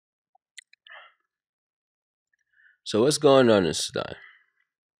So what's going on in Sudan?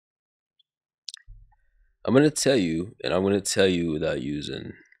 I'm gonna tell you, and I'm gonna tell you without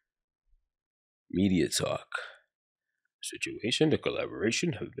using media talk. Situation, the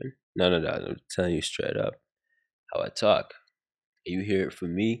collaboration have been. No. I'm telling you straight up how I talk. You hear it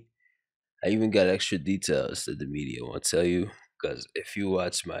from me. I even got extra details that the media won't tell you. Because if you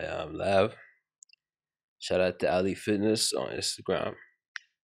watch my live, shout out to Ali Fitness on Instagram.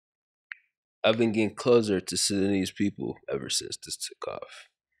 I've been getting closer to Sudanese people ever since this took off.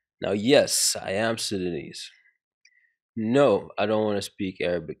 Now, yes, I am Sudanese. No, I don't want to speak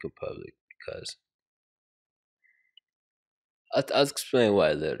Arabic in public because I'll explain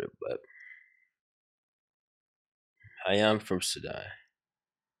why later. But I am from Sudan.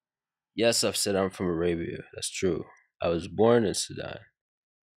 Yes, I've said I'm from Arabia. That's true. I was born in Sudan,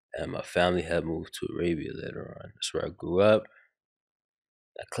 and my family had moved to Arabia later on. That's where I grew up.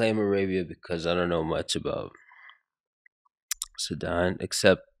 I claim Arabia because I don't know much about Sudan,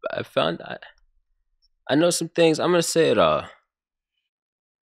 except I know some things. I'm gonna say it all.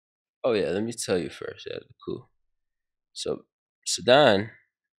 Oh yeah, let me tell you first. Yeah, cool. So Sudan,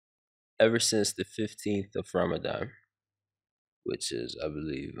 ever since the 15th of Ramadan, which is I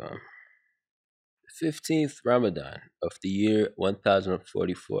believe 15th Ramadan of the year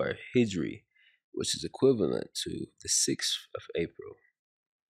 1044 Hijri, which is equivalent to the 6th of April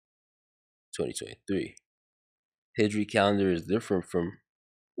 2023. Hijri calendar is different from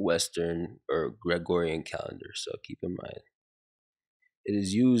Western or Gregorian calendar, so keep in mind. It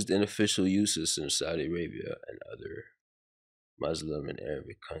is used in official uses in Saudi Arabia and other Muslim and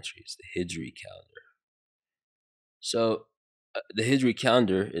Arabic countries, the Hijri calendar. So, the Hijri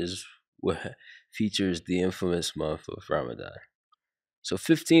calendar is what features the infamous month of Ramadan. So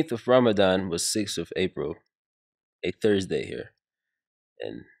 15th of Ramadan was 6th of April, a Thursday here.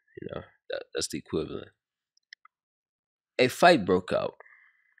 And, that's the equivalent. A fight broke out.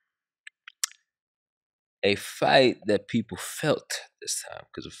 A fight that people felt this time.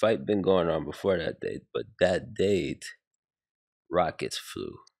 Because a fight been going on before that date. But that date, rockets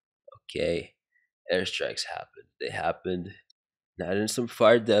flew. Okay? Airstrikes happened. They happened not in some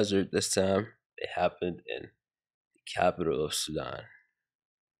far desert this time. They happened in the capital of Sudan,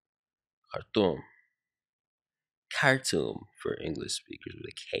 Khartoum. Khartoum for English speakers.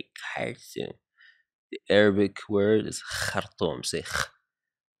 Like, hey, Khartoum. The Arabic word is Khartoum. Say kh.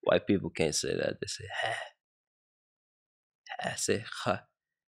 White people can't say that. They say ha. Ha. Say kha.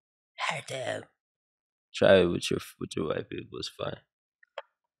 Khartoum. Try it with your white people. It's fine.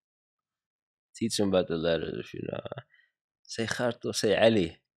 Teach them about the letters if you know. Say Khartoum. Say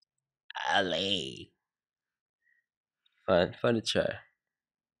Ali. Ali. Fun. Fun to try.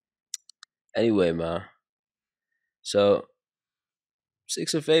 Anyway, man. So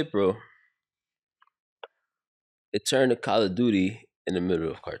 6th of April, it turned to Call of Duty in the middle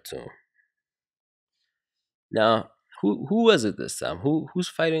of Khartoum. Now, who was it this time? Who's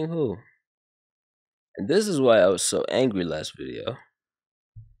fighting who? And this is why I was so angry last video.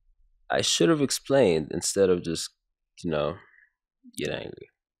 I should have explained instead of just, you know, get angry.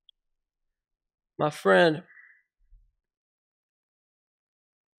 My friend,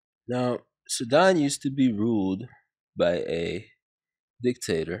 now Sudan used to be ruled by a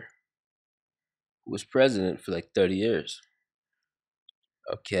dictator who was president for like 30 years.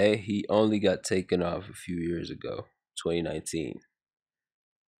 Okay, he only got taken off a few years ago, 2019.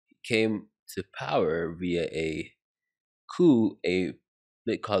 He came to power via a coup,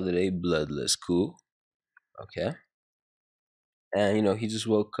 they called it a bloodless coup. Okay, and he just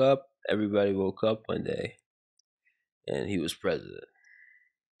woke up. Everybody woke up one day, and he was president.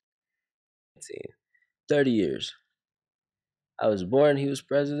 30 years. I was born. He was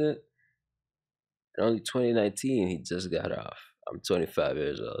president. And only 2019 he just got off. I'm 25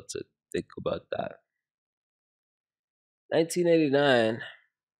 years old, so think about that. 1989,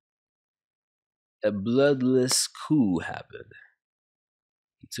 a bloodless coup happened.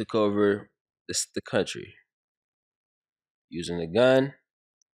 He took over the country using a gun,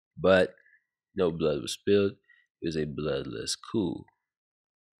 but no blood was spilled. It was a bloodless coup.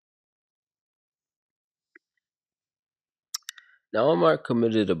 Now Omar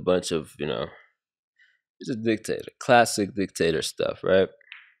committed a bunch of, he's a dictator, classic dictator stuff, right?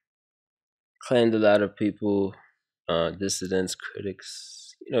 Claimed a lot of people, dissidents,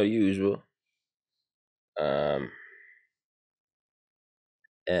 critics, usual. Um,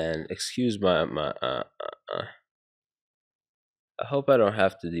 and excuse I hope I don't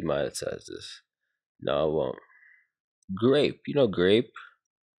have to demonetize this. No, I won't. Grape, Grape.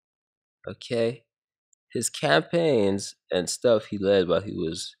 Okay, his campaigns and stuff he led while he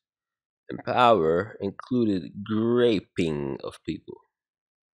was and power included raping of people.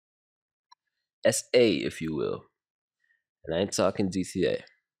 SA, if you will. And I ain't talking GTA.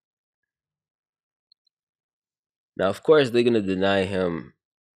 Now, of course, they're gonna deny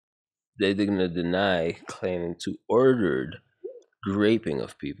claiming to ordered raping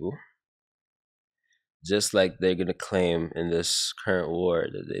of people, just like they're gonna claim in this current war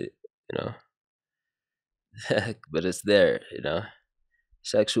that you know, but it's there,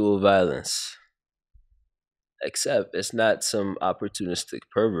 sexual violence. Except it's not some opportunistic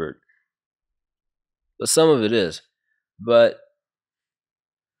pervert, but some of it is. But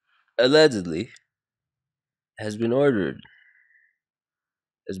allegedly has been ordered.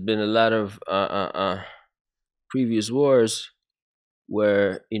 There's been a lot of previous wars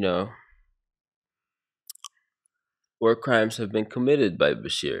where war crimes have been committed by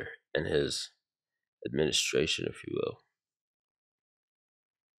Bashir and his administration, if you will,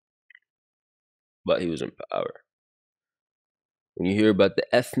 but he was in power. When you hear about the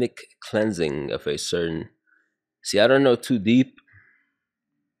ethnic cleansing of a certain, see, I don't know too deep.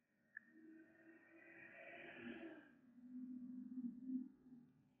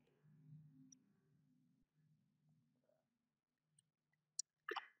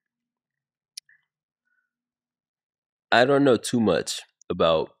 I don't know too much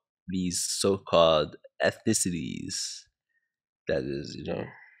about these so-called ethnicities that is,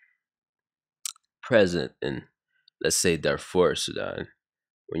 present in, let's say, Darfur, Sudan.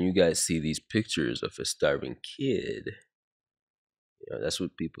 When you guys see these pictures of a starving kid, that's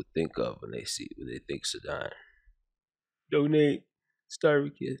what people think of when they think Sudan. Donate,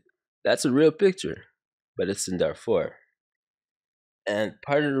 starving kid. That's a real picture, but it's in Darfur. And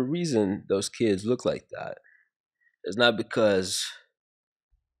part of the reason those kids look like that is not because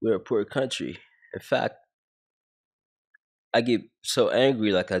we're a poor country. In fact, I get so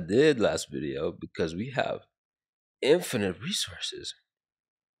angry like I did last video because we have infinite resources.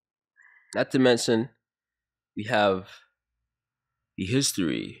 Not to mention, we have the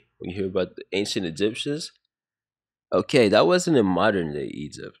history. When you hear about the ancient Egyptians, okay, that wasn't in modern day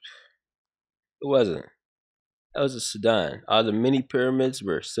Egypt. It wasn't. That was in Sudan. All the mini pyramids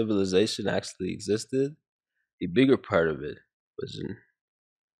where civilization actually existed, the bigger part of it was in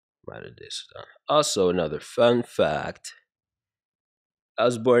modern day Sudan. Also, another fun fact, I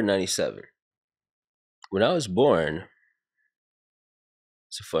was born in 97. When I was born,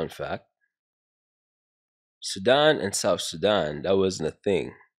 it's a fun fact, Sudan and South Sudan, that wasn't a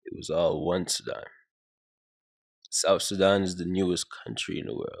thing. It was all one Sudan. South Sudan is the newest country in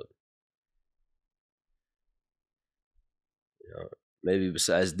the world. You know, maybe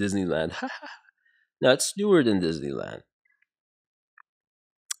besides Disneyland. Now it's newer than Disneyland.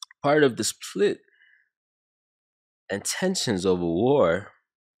 Part of the split and tensions over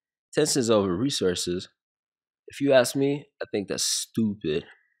resources. If you ask me, I think that's stupid.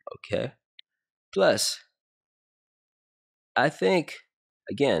 Okay. Plus, I think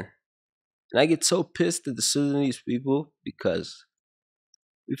again, and I get so pissed at the Sudanese people because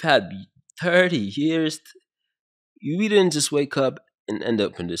we've had 30 years. We didn't just wake up and end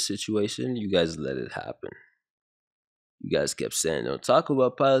up in this situation. You guys let it happen. You guys kept saying, don't talk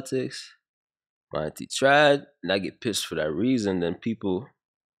about politics. My auntie tried, and I get pissed for that reason. Then the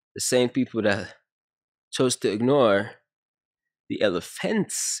same people that chose to ignore the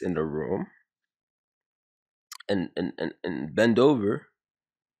elephants in the room and bend over,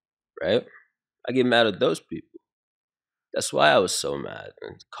 right? I get mad at those people. That's why I was so mad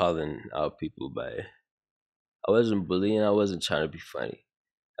and calling out people by. I wasn't bullying, I wasn't trying to be funny.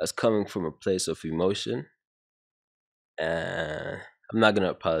 I was coming from a place of emotion, and I'm not going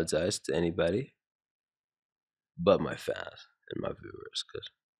to apologize to anybody but my fans and my viewers because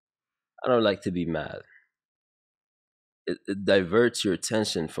I don't like to be mad. It diverts your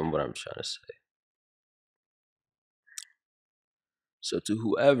attention from what I'm trying to say. So to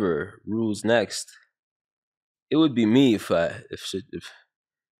whoever rules next, it would be me if I'd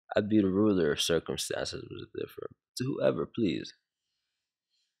be the ruler if circumstances was different. To whoever, please.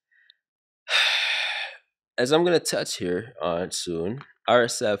 As I'm gonna touch here on soon,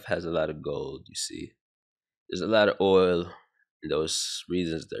 RSF has a lot of gold. You see, there's a lot of oil in those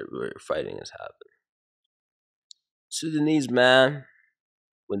reasons that we're fighting has happened. Sudanese man,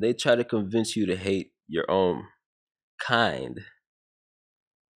 when they try to convince you to hate your own kind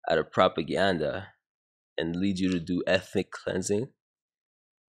out of propaganda and lead you to do ethnic cleansing,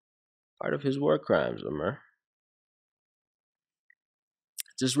 part of his war crimes, Omar.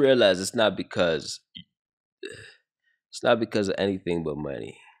 Just realize it's not because of anything but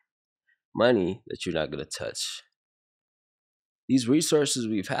money. Money that you're not gonna touch. These resources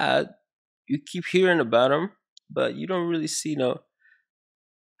we've had, You keep hearing about them, but you don't really see no.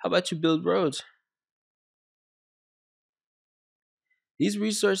 How about you build roads? These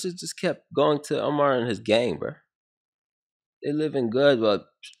resources just kept going to Omar and his gang, bro. They living good, but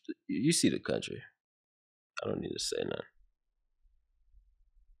you see the country. I don't need to say nothing.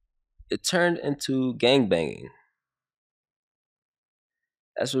 It turned into gang banging.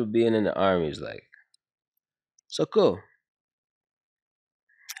 That's what being in the army is like. So cool.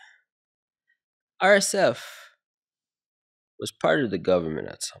 RSF was part of the government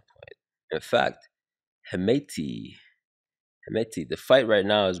at some point. In fact, Hemeti, Hemeti, the fight right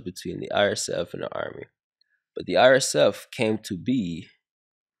now is between the RSF and the army. But the RSF came to be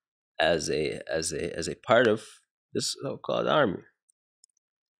as a part of this so-called army.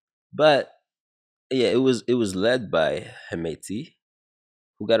 But yeah, it was led by Hemeti,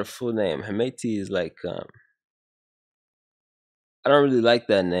 who got a full name. Hemeti is like I don't really like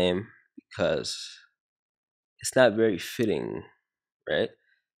that name because it's not very fitting, right?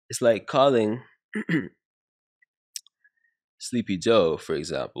 It's like calling Sleepy Joe, for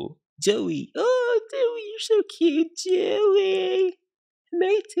example, Joey. Oh, Joey, you're so cute, Joey.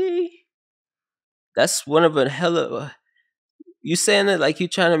 Matey. That's one of a hella. You saying it like you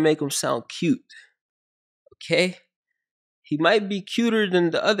trying to make him sound cute, okay? He might be cuter than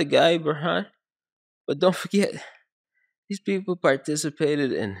the other guy, Burhan, but don't forget, these people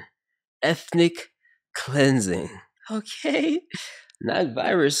participated in ethnic cleansing, okay? Not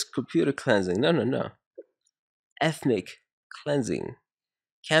virus computer cleansing. No, no, no. Ethnic cleansing.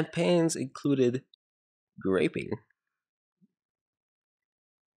 Campaigns included graping.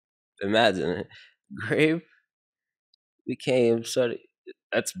 Imagine grape became sort of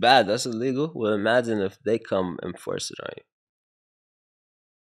that's bad. That's illegal. Well, imagine if they come and force it on you.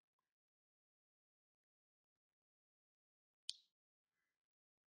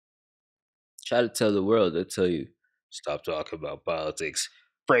 Try to tell the world. They'll tell you, stop talking about politics.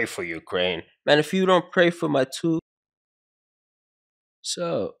 Pray for Ukraine, man. If you don't pray for my two,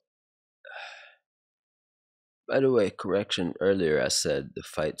 so by the way, correction. Earlier, I said the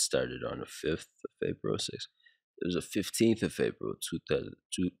fight started on the 5th of April, 6th. It was the 15th of April,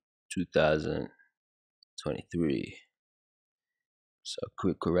 2023. So,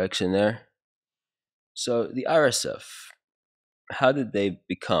 quick correction there. So, the RSF, how did they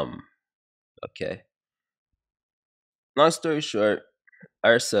become? Okay. Long story short,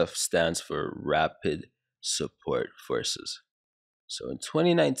 RSF stands for Rapid Support Forces. So, in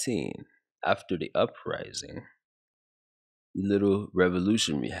 2019, after the uprising, the little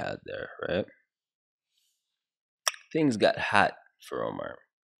revolution we had there, right? Things got hot for Omar.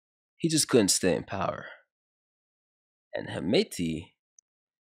 He just couldn't stay in power. And Hameti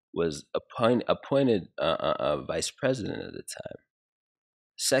was appointed vice president at the time,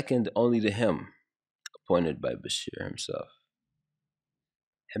 second only to him, appointed by Bashir himself.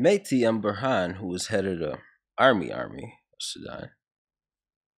 Hameti and Burhan, who was head of the army of Sudan,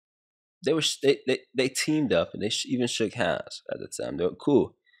 they teamed up and they even shook hands at the time. They were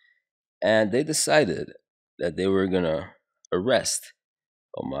cool, and they decided that they were gonna arrest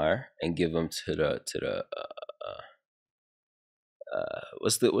Omar and give him to the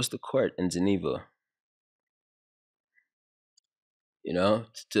court in Geneva,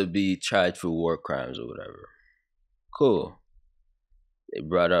 to be tried for war crimes or whatever. Cool. They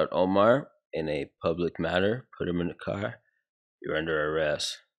brought out Omar in a public manner, put him in the car. You're under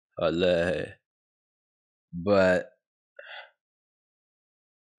arrest. Allah. But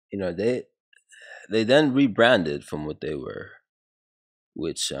they then rebranded from what they were,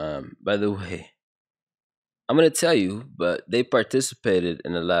 which by the way, I'm gonna tell you, but they participated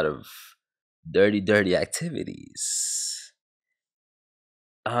in a lot of dirty activities.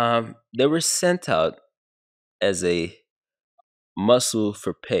 They were sent out as a muscle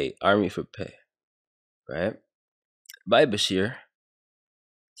for pay, army for pay, right? By Bashir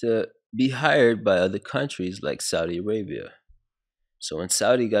to be hired by other countries like Saudi Arabia. So when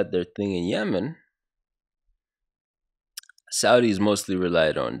Saudi got their thing in Yemen, Saudis mostly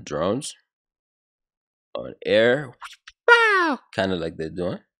relied on drones, on air, kind of like they're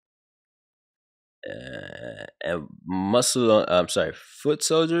doing, and I'm sorry, foot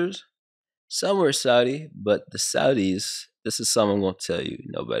soldiers. Some were Saudi, but the Saudis, this is something I'm going to tell you,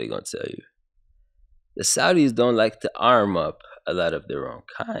 nobody going to tell you. The Saudis don't like to arm up a lot of their own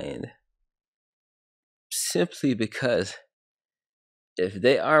kind simply because if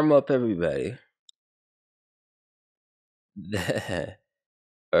they arm up everybody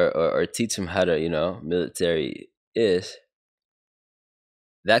or teach them how to, military is,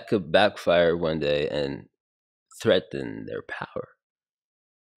 that could backfire one day and threaten their power.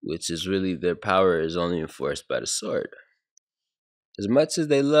 which is really their power is only enforced by the sword. As much as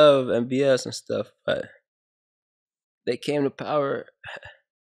they love MBS and stuff, but they came to power.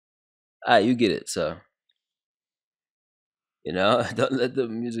 You get it. So don't let the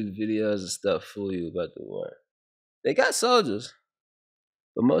music videos and stuff fool you about the war. They got soldiers,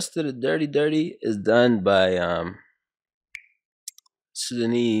 but most of the dirty is done by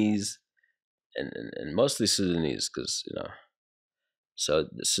Sudanese and mostly Sudanese because So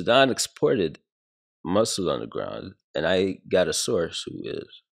the Sudan exported muscle on the ground, and I got a source who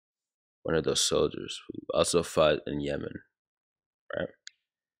is one of those soldiers who also fought in Yemen. Right,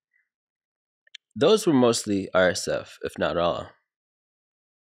 those were mostly RSF, if not all,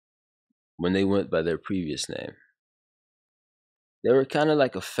 when they went by their previous name. They were kind of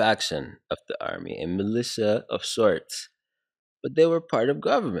like a faction of the army, a militia of sorts, but they were part of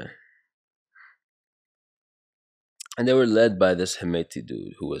government. And they were led by this Hemeti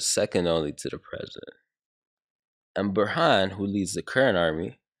dude who was second only to the president. And Burhan, who leads the current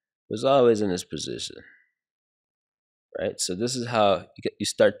army, was always in his position. Right? So this is how you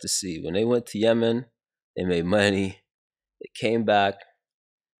start to see. When they went to Yemen, they made money. They came back.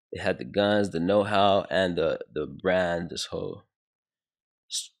 They had the guns, the know-how, and the brand. This whole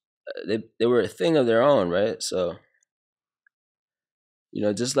they were a thing of their own, right? So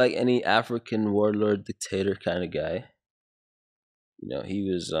just like any African warlord dictator kind of guy, he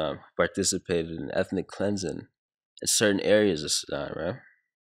was participated in ethnic cleansing in certain areas of Sudan, right?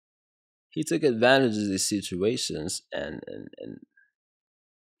 He took advantage of these situations and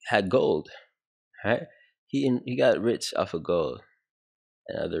had gold, right? He got rich off of gold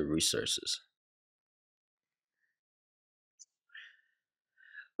and other resources.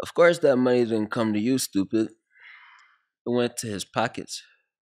 Of course, that money didn't come to you, stupid. It went to his pockets.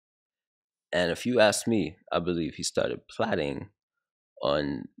 And if you ask me, I believe he started plotting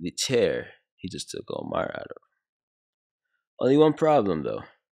on the chair he just took Omar out of. Only one problem, though.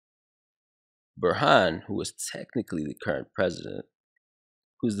 Burhan, who was technically the current president,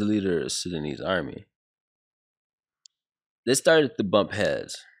 who's the leader of the Sudanese army, they started to bump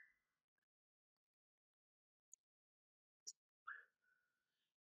heads.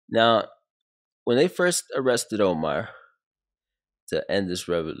 Now, when they first arrested Omar to end this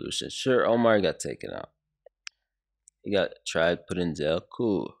revolution, sure, Omar got taken out. He got tried, put in jail,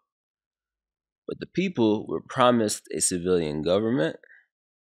 cool. But the people were promised a civilian government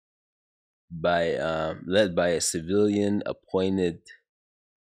led by a civilian appointed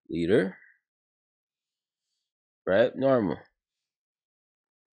leader, right? Normal.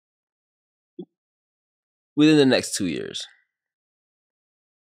 Within the next 2 years.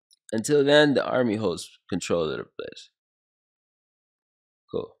 Until then, the army holds control of the place.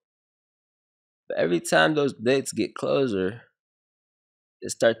 Cool. But every time those dates get closer, they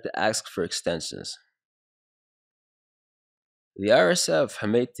start to ask for extensions. The RSF,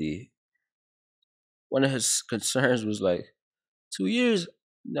 Hameti, one of his concerns was like, 2 years?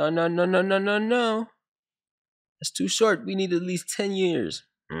 No, no, no, no, no, no, no. That's too short. We need at least 10 years.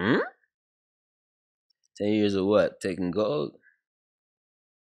 10 years of what? Taking gold?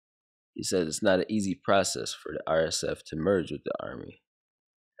 He said it's not an easy process for the RSF to merge with the army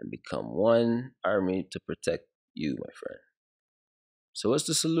and become one army to protect you, my friend. So, what's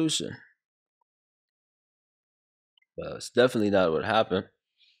the solution? Well, it's definitely not what happened.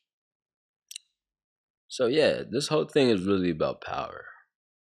 So, yeah, this whole thing is really about power.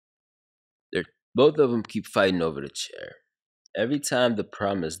 They're, both of them keep fighting over the chair. Every time the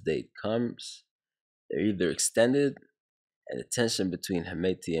promised date comes, they're either extended and the tension between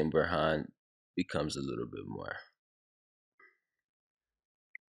Hameti and Burhan becomes a little bit more.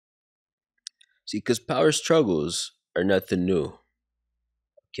 See, because power struggles are nothing new.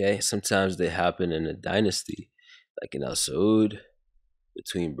 Okay, sometimes they happen in a dynasty, like in Al Saud,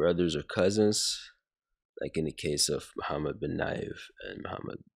 between brothers or cousins, like in the case of Muhammad bin Naif and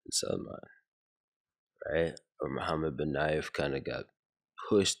Muhammad bin Salman, right? Or Muhammad bin Naif kind of got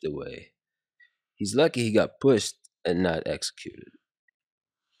pushed away. He's lucky he got pushed and not executed,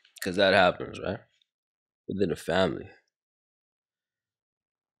 because that happens, right? Within a family.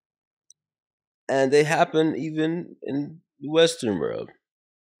 And they happen even in the Western world,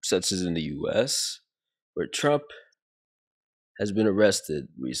 such as in the US, where Trump has been arrested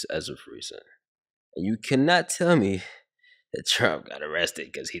as of recent. And you cannot tell me that Trump got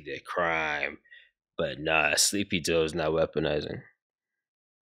arrested because he did crime, but nah, Sleepy Joe's not weaponizing.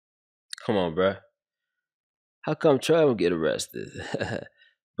 Come on, bruh. How come Trump get arrested,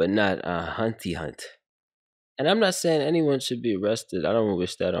 but not Hunty Hunt? And I'm not saying anyone should be arrested. I don't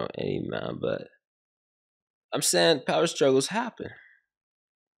wish that on any man, but I'm saying power struggles happen.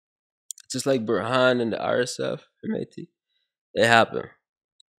 just like Burhan and the RSF, MAT, it happened.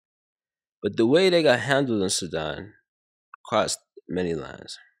 But the way they got handled in Sudan crossed many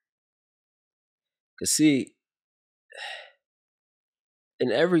lines. Cause see,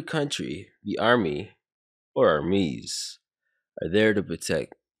 in every country, the army or armies are there to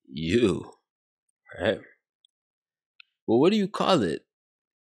protect you, right? Well, what do you call it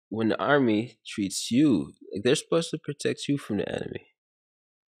when the army treats you like they're supposed to protect you from the enemy?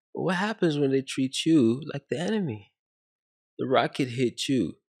 But what happens when they treat you like the enemy? The rocket hit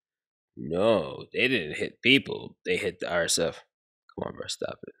you. No, they didn't hit people. They hit the RSF. Come on, bro,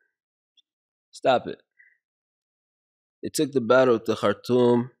 stop it. Stop it. They took the battle to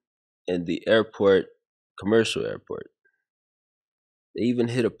Khartoum and the airport, commercial airport. They even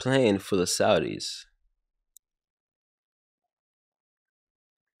hit a plane full of Saudis.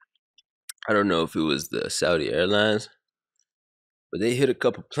 I don't know if it was the Saudi Airlines, but they hit a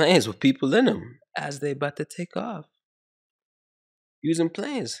couple planes with people in them as they about to take off using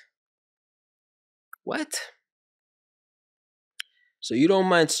planes. What? So you don't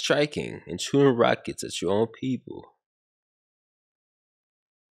mind striking and shooting rockets at your own people.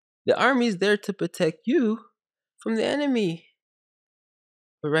 The army's there to protect you from the enemy.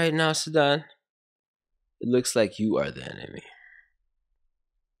 But right now, Sudan, it looks like you are the enemy.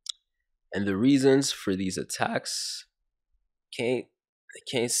 And the reasons for these attacks can't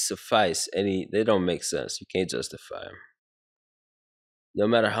they can't suffice any. They don't make sense. You can't justify them. No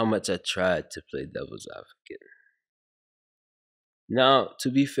matter how much I tried to play devil's advocate. Now, to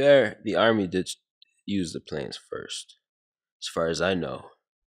be fair, the army did use the planes first, as far as I know.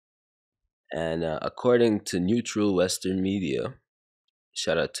 And according to neutral Western media,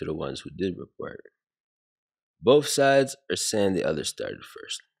 shout out to the ones who did report, both sides are saying the other started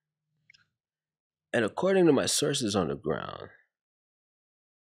first. And according to my sources on the ground,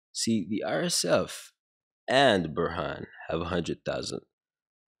 see, the RSF and Burhan have 100,000,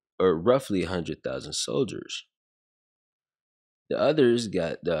 or roughly 100,000 soldiers. The others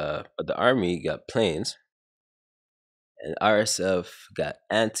got the army got planes, and RSF got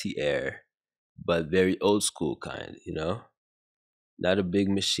anti-air, but very old school kind, not a big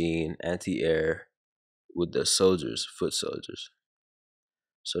machine, anti-air with the soldiers, foot soldiers.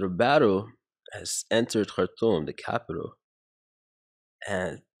 So the battle has entered Khartoum, the capital,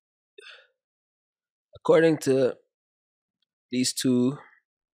 and according to these two,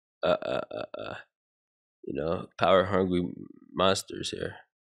 uh, uh, uh, uh, power hungry monsters here,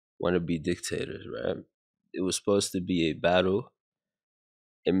 want to be dictators, right? It was supposed to be a battle,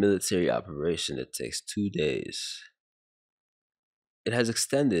 a military operation that takes 2 days. It has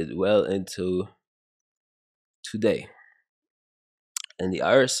extended well into today, and the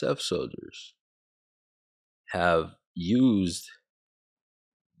RSF soldiers have used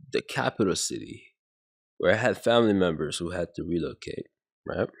the capital city where I had family members who had to relocate,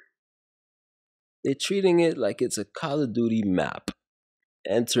 right? They're treating it like it's a Call of Duty map,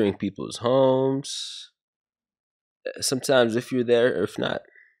 entering people's homes, sometimes if you're there or if not,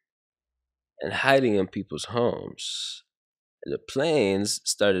 and hiding in people's homes. And the planes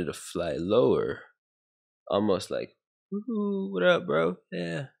started to fly lower, almost like, "Woohoo, what up, bro?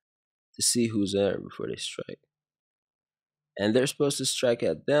 Yeah," to see who's there before they strike. And they're supposed to strike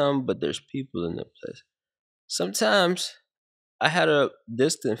at them, but there's people in the place. Sometimes I had a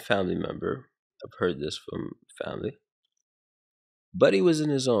distant family member. I've heard this from family. But he was in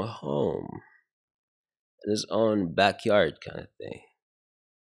his own home, in his own backyard kind of thing.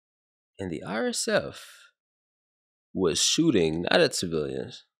 And the RSF was shooting not at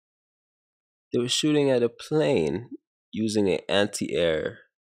civilians, they were shooting at a plane using an anti air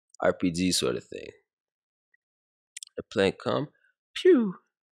RPG sort of thing. The plane come, pew,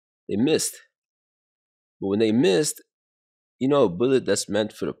 they missed. But when they missed, a bullet that's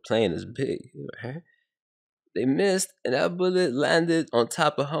meant for the plane is big, right? They missed, and that bullet landed on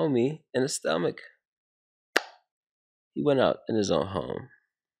top of homie in the stomach. He went out in his own home.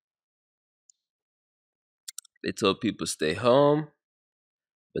 They told people stay home,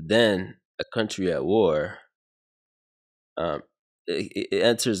 but then a country at war, um, it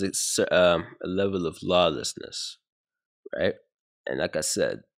enters a level of lawlessness, right? And like I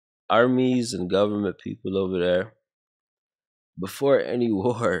said, armies and government people over there, before any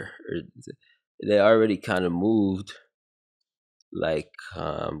war, they already kind of moved like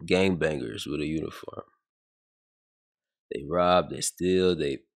gangbangers with a uniform. They rob, they steal,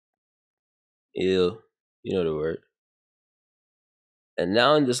 they ill, you know the word. And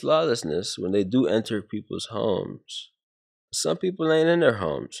now in this lawlessness, when they do enter people's homes, some people ain't in their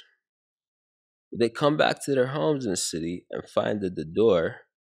homes. They come back to their homes in the city and find that the door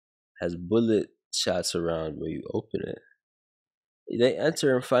has bullet shots around where you open it. They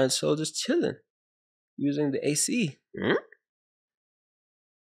enter and find soldiers chilling using the AC.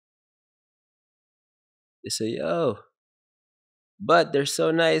 They say, yo. But they're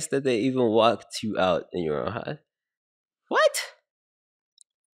so nice that they even walked you out in your own house. What?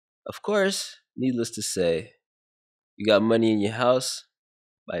 Of course, needless to say, you got money in your house,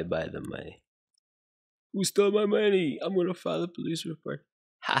 bye bye the money. Who stole my money? I'm gonna file a police report.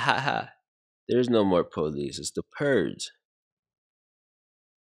 Ha ha ha. There's no more police. It's the purge.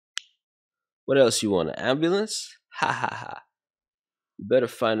 What else you want? An ambulance? Ha ha ha. You better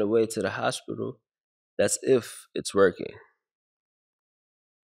find a way to the hospital. That's if it's working.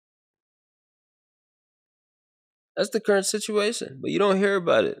 That's the current situation, but you don't hear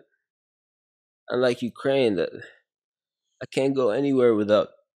about it. Unlike Ukraine, that I can't go anywhere without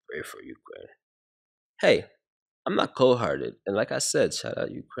pray for Ukraine. Hey, I'm not cold hearted, and like I said, shout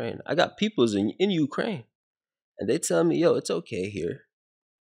out Ukraine. I got peoples in Ukraine, and they tell me, yo, it's okay here.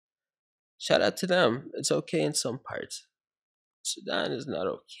 Shout out to them. It's okay in some parts. Sudan is not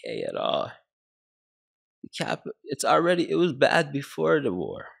okay at all. It was bad before the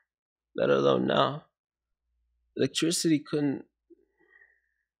war, let alone now. Electricity couldn't,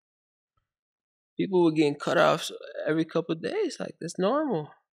 people were getting cut off every couple of days. Like, that's normal.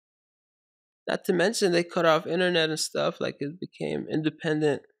 Not to mention, they cut off internet and stuff. Like, it became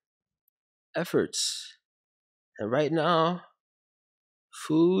independent efforts. And right now,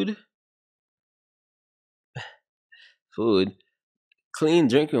 food, food, clean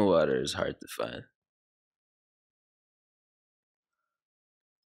drinking water is hard to find.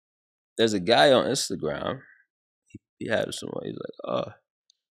 There's a guy on Instagram. He had someone. He's like, "Oh,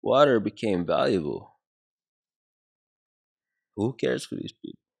 water became valuable. Who cares for these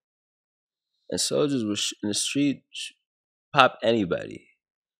people?" And soldiers were in the street, pop anybody.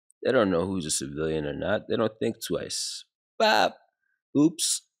 They don't know who's a civilian or not. They don't think twice. Bop.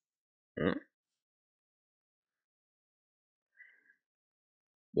 Oops. Hmm?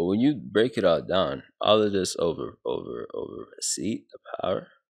 But when you break it all down, all of this over a seat, a power.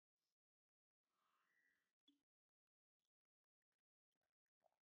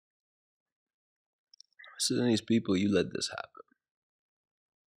 Sudanese people, you let this happen.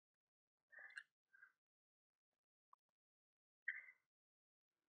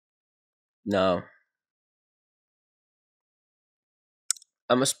 Now,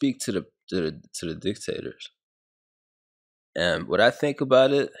 I'm gonna speak to the dictators, and what I think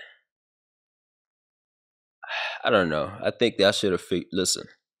about it, I don't know. I think that I should have listen.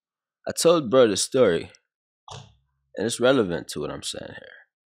 I told bro the story, and it's relevant to what I'm saying here.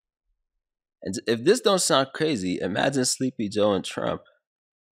 And if this don't sound crazy, imagine Sleepy Joe and Trump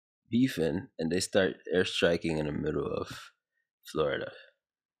beefing, and they start airstriking in the middle of Florida.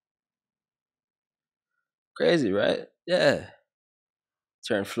 Crazy, right? Yeah.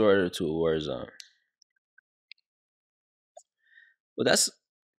 Turn Florida to a war zone. Well, that's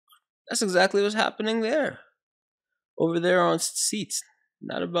exactly what's happening there. Over there on seats.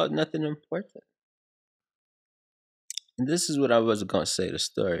 Not about nothing important. And this is what I was gonna say the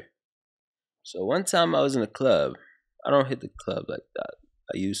story. So one time I was in a club. I don't hit the club like that.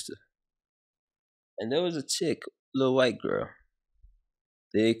 I used to. And there was a chick, little white girl,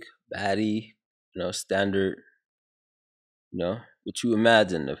 thick, baddie, standard, what you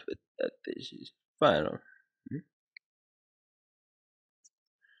imagine if that she's fine.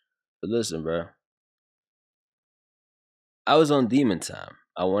 But listen, bro, I was on demon time.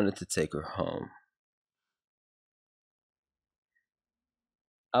 I wanted to take her home.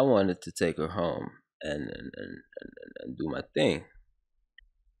 I wanted to take her home and do my thing,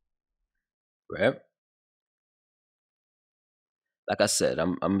 right? Like I said,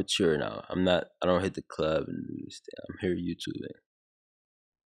 I'm mature now. I don't hit the club and do this thing. I'm here YouTubing.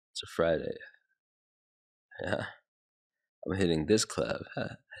 It's a Friday. Yeah. I'm hitting this club.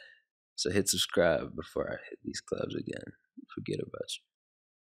 So hit subscribe before I hit these clubs again. Forget about you.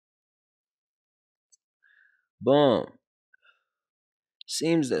 Boom.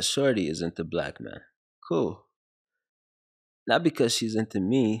 Seems that Shorty is into black men. Cool. Not because she's into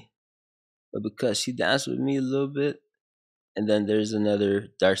me, but because she danced with me a little bit. And then there's another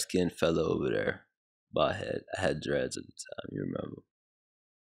dark skinned fellow over there. Bald head. I had dreads at the time, you remember.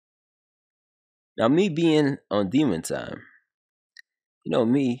 Now me being on demon time,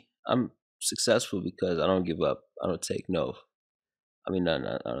 me, I'm successful because I don't give up. I don't take no. I mean, no,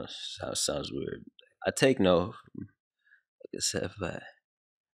 I don't, sounds weird. I take no, like I said, but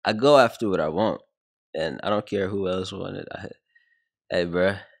I go after what I want, and I don't care who else want it. Hey,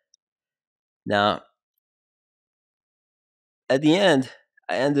 bruh. Now, at the end,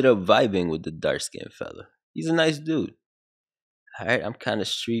 I ended up vibing with the dark skinned fella. He's a nice dude. All right, I'm kind of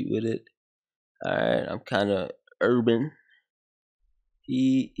street with it. All right, I'm kind of urban.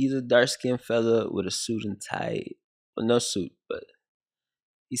 He's a dark skinned fella with a suit and tie. Well, no suit, but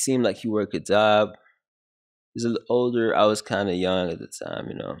he seemed like he worked a job. He's a little older. I was kind of young at the time,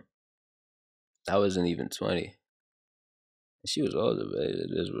 you know. I wasn't even 20. And she was older, but it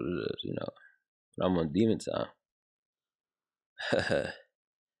is what it is, you know. But I'm on demon time.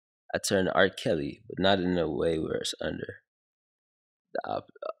 I turned R. Kelly, but not in a way where it's under. The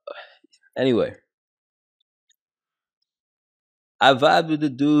Anyway, I vibed with the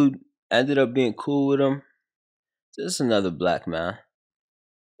dude, ended up being cool with him. Just another black man.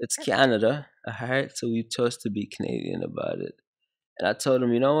 It's Canada, alright? So we chose to be Canadian about it. And I told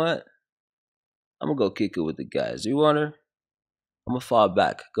him, you know what? I'm gonna go kick it with the guys. You want her? I'm gonna fall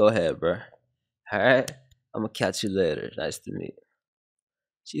back. Go ahead, bro. Alright? I'm gonna catch you later. Nice to meet you.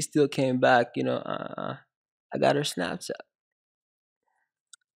 She still came back, you know. I got her Snapchat.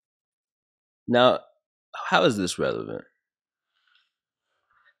 Now, how is this relevant?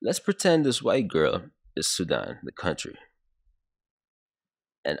 Let's pretend this white girl is Sudan, the country,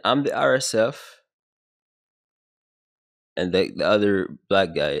 and I'm the RSF, and the other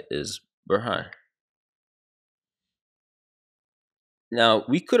black guy is Burhan. Now,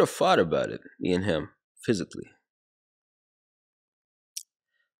 we could have fought about it, me and him, physically,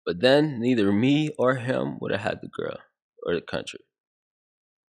 but then neither me or him would have had the girl or the country.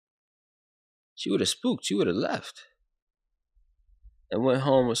 She would have spooked, she would have left, and went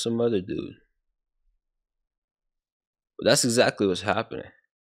home with some other dude. But that's exactly what's happening.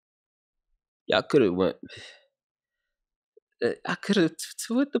 Y'all could have went. I could have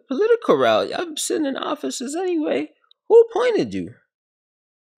went the political route. Y'all sitting in offices anyway. Who appointed you?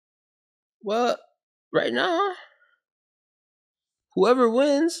 Well, right now, whoever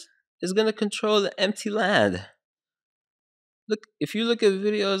wins is gonna control the empty land. Look, if you look at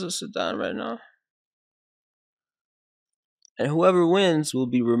videos of Sudan right now, and whoever wins will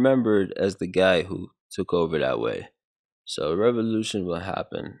be remembered as the guy who took over that way. So a revolution will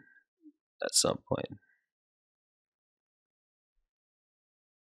happen at some point.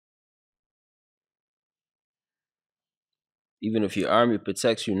 Even if your army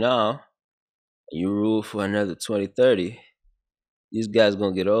protects you now and you rule for another 20, 30, these guys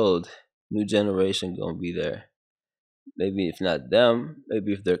gonna get old. New generation gonna be there. Maybe if not them,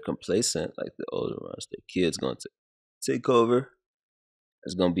 maybe if they're complacent like the older ones, their kids gonna take over.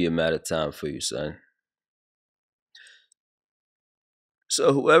 It's gonna be a matter of time for you, son.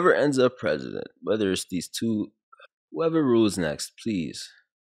 So whoever ends up president, whether it's these two, whoever rules next, please.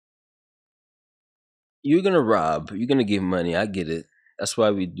 You're gonna rob. You're gonna give money. I get it. That's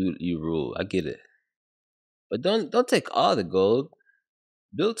why we do you rule. I get it. But don't take all the gold.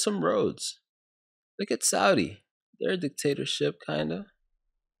 Build some roads. Look at Saudi. They're a dictatorship, kind of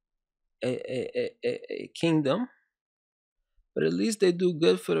a kingdom, but at least they do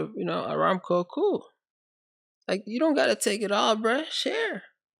good for the Aramco. Cool. Like you don't gotta take it all, bruh. Share,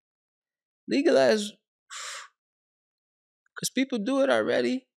 legalize, because people do it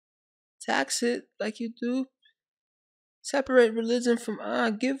already. Tax it like you do. Separate religion from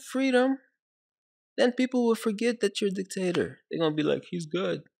give freedom. Then people will forget that you're a dictator. They're gonna be like, he's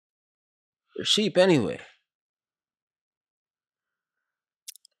good. They're sheep anyway.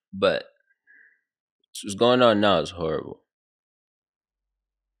 But what's going on now is horrible.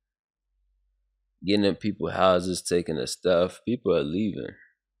 Getting in people's houses, taking their stuff. People are leaving.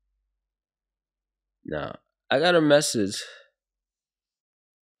 Now, I got a message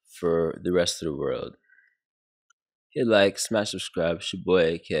for the rest of the world. Hit like, smash subscribe. It's your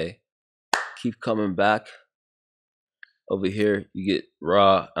boy AK. Keep coming back. Over here, you get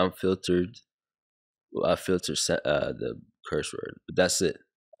raw, unfiltered. Well, I filter the curse word, but that's it.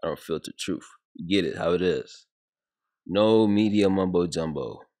 I don't filter truth. You get it how it is. No media mumbo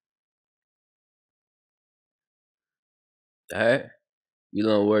jumbo. All right. You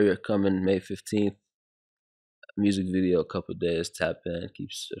Lone Warrior coming May 15th. Music video, a couple days. Tap in, keep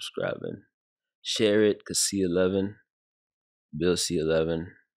subscribing. Share it, cause C11, Bill C11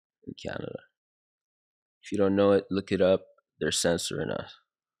 in Canada. If you don't know it, look it up. They're censoring us.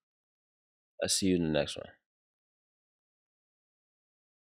 I'll see you in the next one.